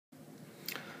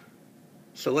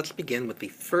So let's begin with the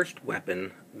first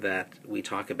weapon that we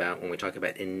talk about when we talk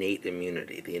about innate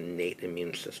immunity, the innate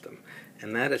immune system,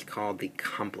 and that is called the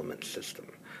complement system.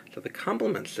 So the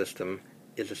complement system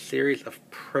is a series of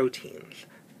proteins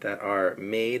that are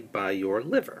made by your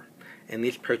liver, and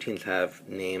these proteins have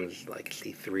names like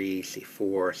C3,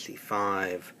 C4,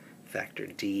 C5, factor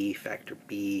D, factor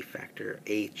B, factor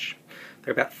H.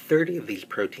 There are about 30 of these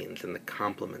proteins in the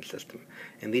complement system,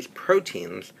 and these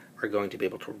proteins are going to be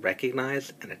able to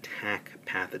recognize and attack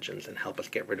pathogens and help us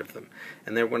get rid of them.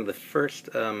 And they're one of the first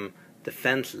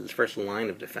first line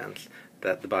of defense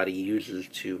that the body uses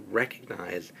to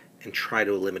recognize and try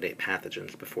to eliminate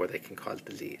pathogens before they can cause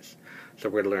disease. So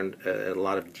we're going to learn a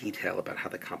lot of detail about how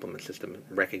the complement system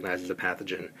recognizes a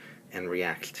pathogen and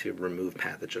reacts to remove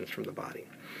pathogens from the body.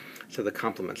 So the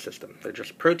complement system, they're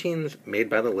just proteins made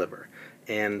by the liver,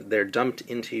 and they're dumped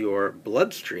into your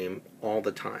bloodstream all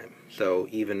the time. So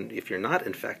even if you're not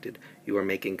infected, you are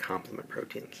making complement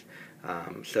proteins.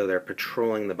 So they're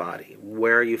patrolling the body.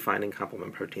 Where are you finding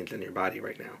complement proteins in your body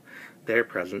right now? They're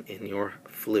present in your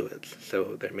fluids.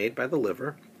 So they're made by the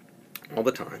liver all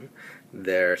the time.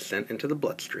 They're sent into the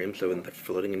bloodstream, so they're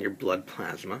floating in your blood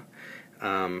plasma.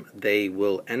 They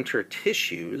will enter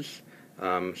tissues.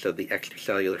 So the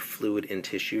extracellular fluid in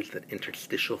tissues, that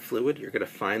interstitial fluid, you're going to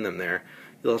find them there.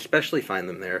 You'll especially find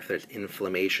them there if there's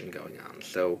inflammation going on.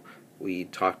 So we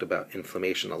talked about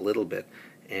inflammation a little bit,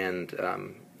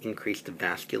 and increased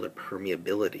vascular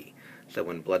permeability. So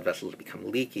when blood vessels become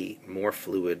leaky, more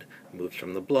fluid moves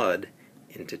from the blood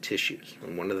into tissues.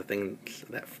 And one of the things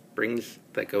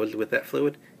that goes with that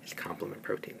fluid is complement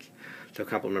proteins. So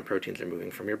complement proteins are moving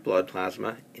from your blood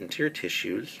plasma into your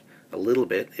tissues, a little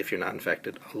bit if you're not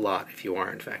infected, a lot if you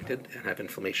are infected and have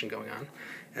inflammation going on.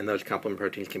 And those complement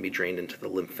proteins can be drained into the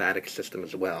lymphatic system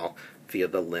as well via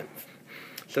the lymph.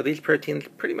 So these proteins are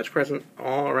pretty much present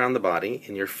all around the body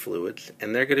in your fluids,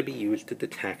 and they're going to be used to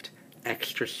detect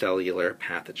extracellular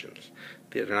pathogens.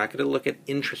 They're not going to look at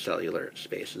intracellular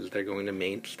spaces. They're going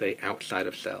to stay outside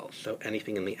of cells. So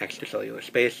anything in the extracellular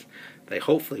space, they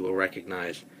hopefully will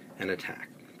recognize and attack.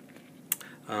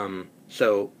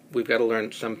 So we've got to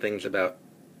learn some things about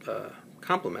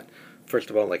complement. First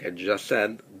of all, like I just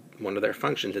said, one of their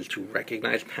functions is to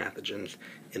recognize pathogens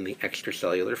in the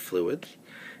extracellular fluids.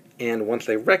 And once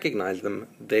they recognize them,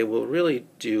 they will really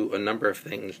do a number of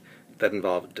things that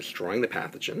involve destroying the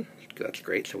pathogen. That's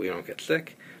great, so we don't get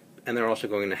sick. And they're also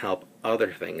going to help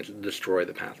other things destroy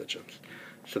the pathogens.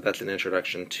 So that's an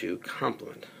introduction to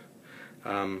complement.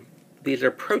 These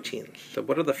are proteins. So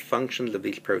what are the functions of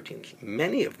these proteins?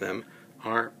 Many of them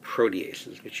are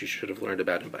proteases, which you should have learned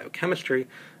about in biochemistry.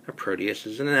 A protease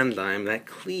is an enzyme that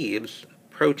cleaves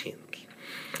proteins.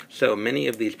 So many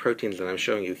of these proteins that I'm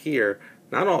showing you here,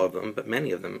 not all of them, but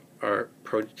many of them are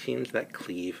proteins that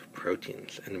cleave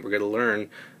proteins. And we're going to learn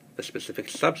the specific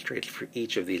substrates for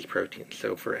each of these proteins.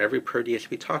 So for every protease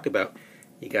we talk about,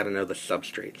 you got to know the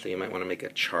substrate. So you might want to make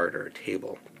a chart or a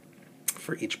table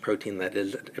for each protein that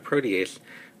is a protease,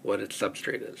 what its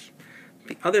substrate is.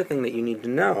 The other thing that you need to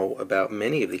know about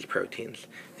many of these proteins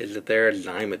is that they're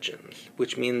zymogens,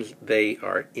 which means they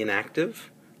are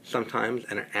inactive sometimes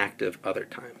and are active other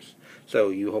times. So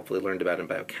you hopefully learned about in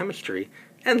biochemistry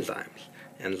enzymes.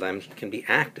 Enzymes can be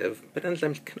active, but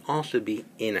enzymes can also be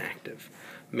inactive.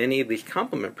 Many of these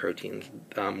complement proteins,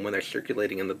 when they're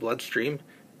circulating in the bloodstream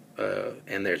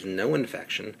and there's no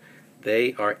infection,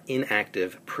 they are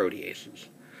inactive proteases.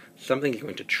 Something is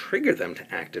going to trigger them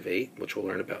to activate, which we'll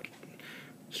learn about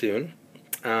soon,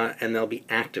 and they'll be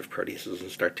active proteases and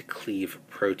start to cleave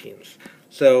proteins.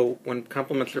 So when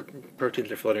complement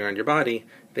proteins are floating around your body,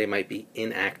 they might be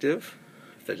inactive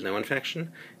if there's no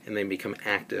infection, and they become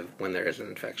active when there is an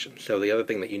infection. So the other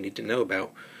thing that you need to know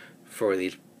about for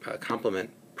these complement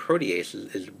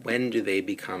proteases is when do they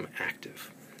become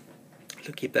active.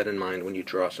 So keep that in mind when you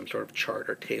draw some sort of chart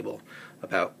or table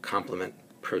about complement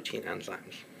protein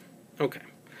enzymes. Okay,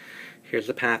 here's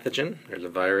the pathogen. There's a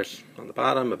virus on the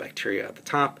bottom, a bacteria at the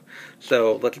top.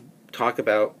 So let's talk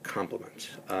about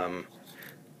complement.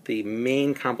 The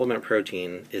main complement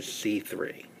protein is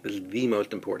C3. This is the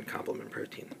most important complement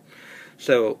protein.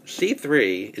 So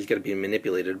C3 is going to be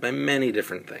manipulated by many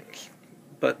different things.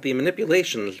 But the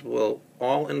manipulations will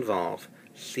all involve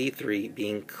C3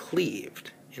 being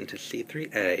cleaved into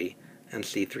C3a and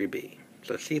C3b.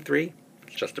 So C3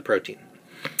 is just a protein.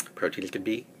 Proteins can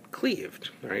be cleaved,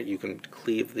 right? You can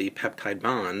cleave the peptide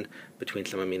bond between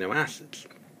some amino acids.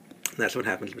 And that's what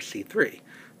happens with C3.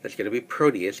 There's going to be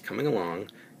protease coming along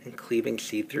and cleaving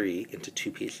C3 into two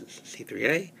pieces,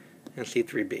 C3a and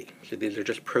C3b. So these are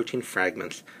just protein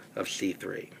fragments of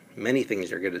C3. Many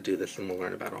things are going to do this, and we'll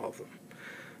learn about all of them.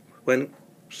 When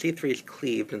C3 is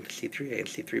cleaved into C3a and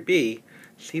C3b,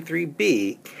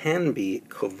 C3b can be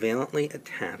covalently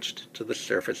attached to the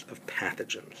surface of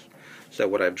pathogens. So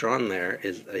what I've drawn there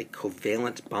is a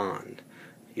covalent bond.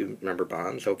 You remember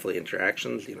bonds, hopefully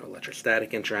interactions,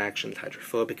 electrostatic interactions,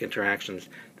 hydrophobic interactions.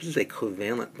 This is a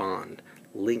covalent bond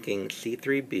linking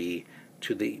C3b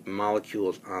to the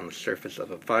molecules on the surface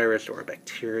of a virus or a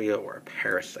bacteria or a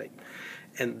parasite.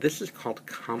 And this is called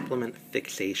complement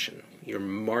fixation. You're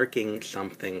marking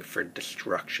something for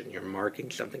destruction. You're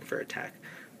marking something for attack.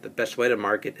 The best way to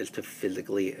mark it is to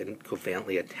physically and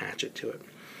covalently attach it to it.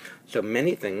 So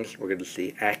many things we're going to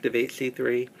see activate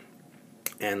C3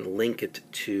 and link it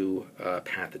to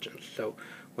pathogens. So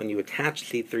when you attach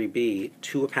C3b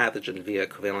to a pathogen via a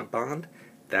covalent bond,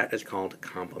 that is called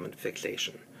complement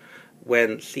fixation.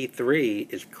 When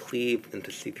C3 is cleaved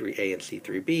into C3a and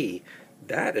C3b,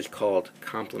 that is called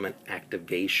complement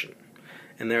activation.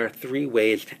 And there are three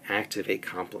ways to activate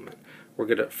complement. We're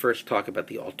going to first talk about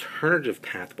the alternative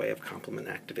pathway of complement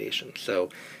activation. So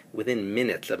within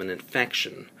minutes of an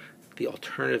infection, the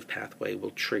alternative pathway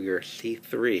will trigger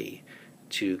C3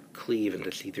 to cleave into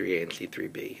C3a and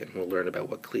C3b, and we'll learn about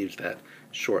what cleaves that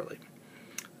shortly.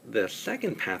 The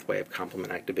second pathway of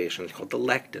complement activation is called the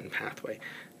lectin pathway.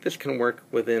 This can work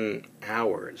within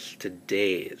hours to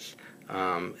days.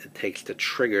 It takes to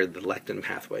trigger the lectin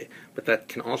pathway, but that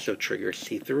can also trigger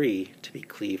C3 to be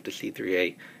cleaved to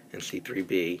C3a and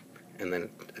C3b, and then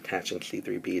attaching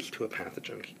C3bs to a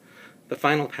pathogen. The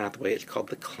final pathway is called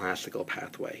the classical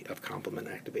pathway of complement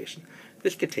activation.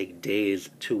 This could take days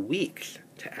to weeks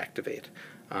to activate,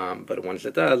 but once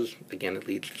it does, again, it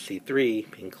leads to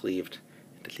C3 being cleaved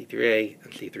into C3a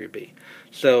and C3b.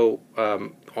 So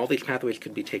all these pathways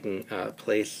could be taking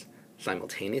place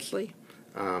simultaneously,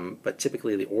 but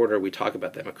typically the order we talk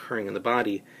about them occurring in the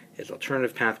body is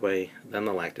alternative pathway, then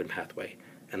the lectin pathway,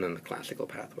 and then the classical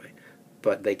pathway.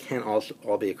 But they can also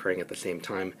all be occurring at the same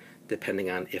time,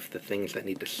 depending on if the things that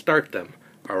need to start them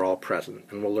are all present.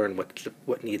 And we'll learn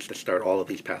what needs to start all of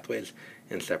these pathways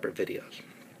in separate videos.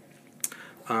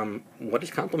 What does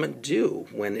complement do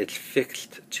when it's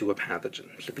fixed to a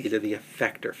pathogen? So these are the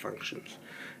effector functions.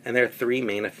 And there are three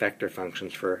main effector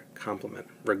functions for complement,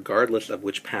 regardless of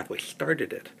which pathway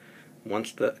started it.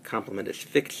 Once the complement is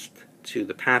fixed to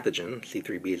the pathogen,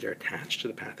 C3bs are attached to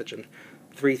the pathogen,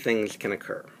 three things can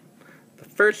occur. The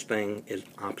first thing is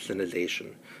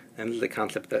opsonization, and this is a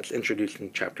concept that's introduced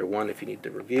in Chapter 1 if you need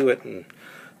to review it. And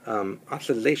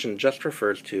opsonization just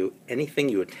refers to anything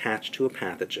you attach to a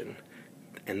pathogen,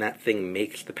 and that thing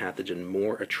makes the pathogen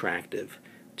more attractive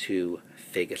to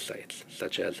phagocytes,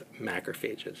 such as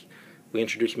macrophages. We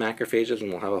introduced macrophages,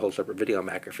 and we'll have a whole separate video on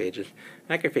macrophages.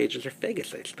 Macrophages are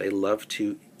phagocytes. They love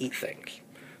to eat things.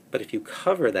 But if you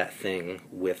cover that thing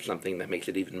with something that makes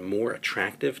it even more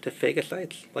attractive to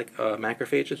phagocytes, like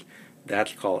macrophages,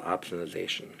 that's called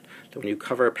opsonization. So when you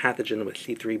cover a pathogen with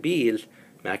C3bs,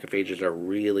 macrophages are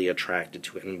really attracted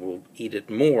to it and will eat it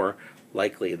more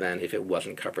likely than if it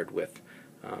wasn't covered with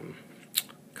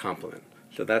complement.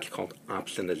 So that's called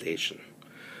opsonization.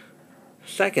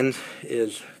 Second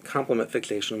is complement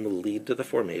fixation will lead to the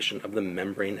formation of the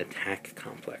membrane attack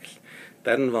complex.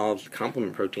 That involves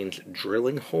complement proteins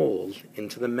drilling holes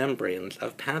into the membranes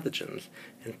of pathogens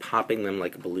and popping them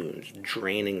like balloons,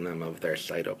 draining them of their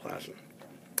cytoplasm.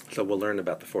 So we'll learn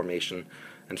about the formation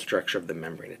and structure of the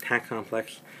membrane attack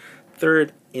complex.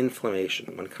 Third,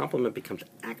 inflammation. When complement becomes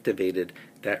activated,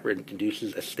 that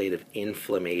induces a state of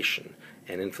inflammation.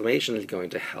 And inflammation is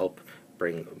going to help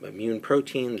bring immune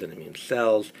proteins and immune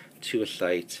cells to a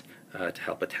site to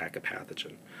help attack a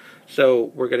pathogen.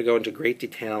 So we're going to go into great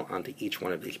detail onto each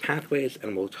one of these pathways,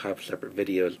 and we'll have separate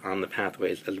videos on the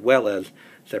pathways as well as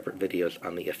separate videos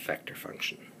on the effector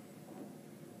functions.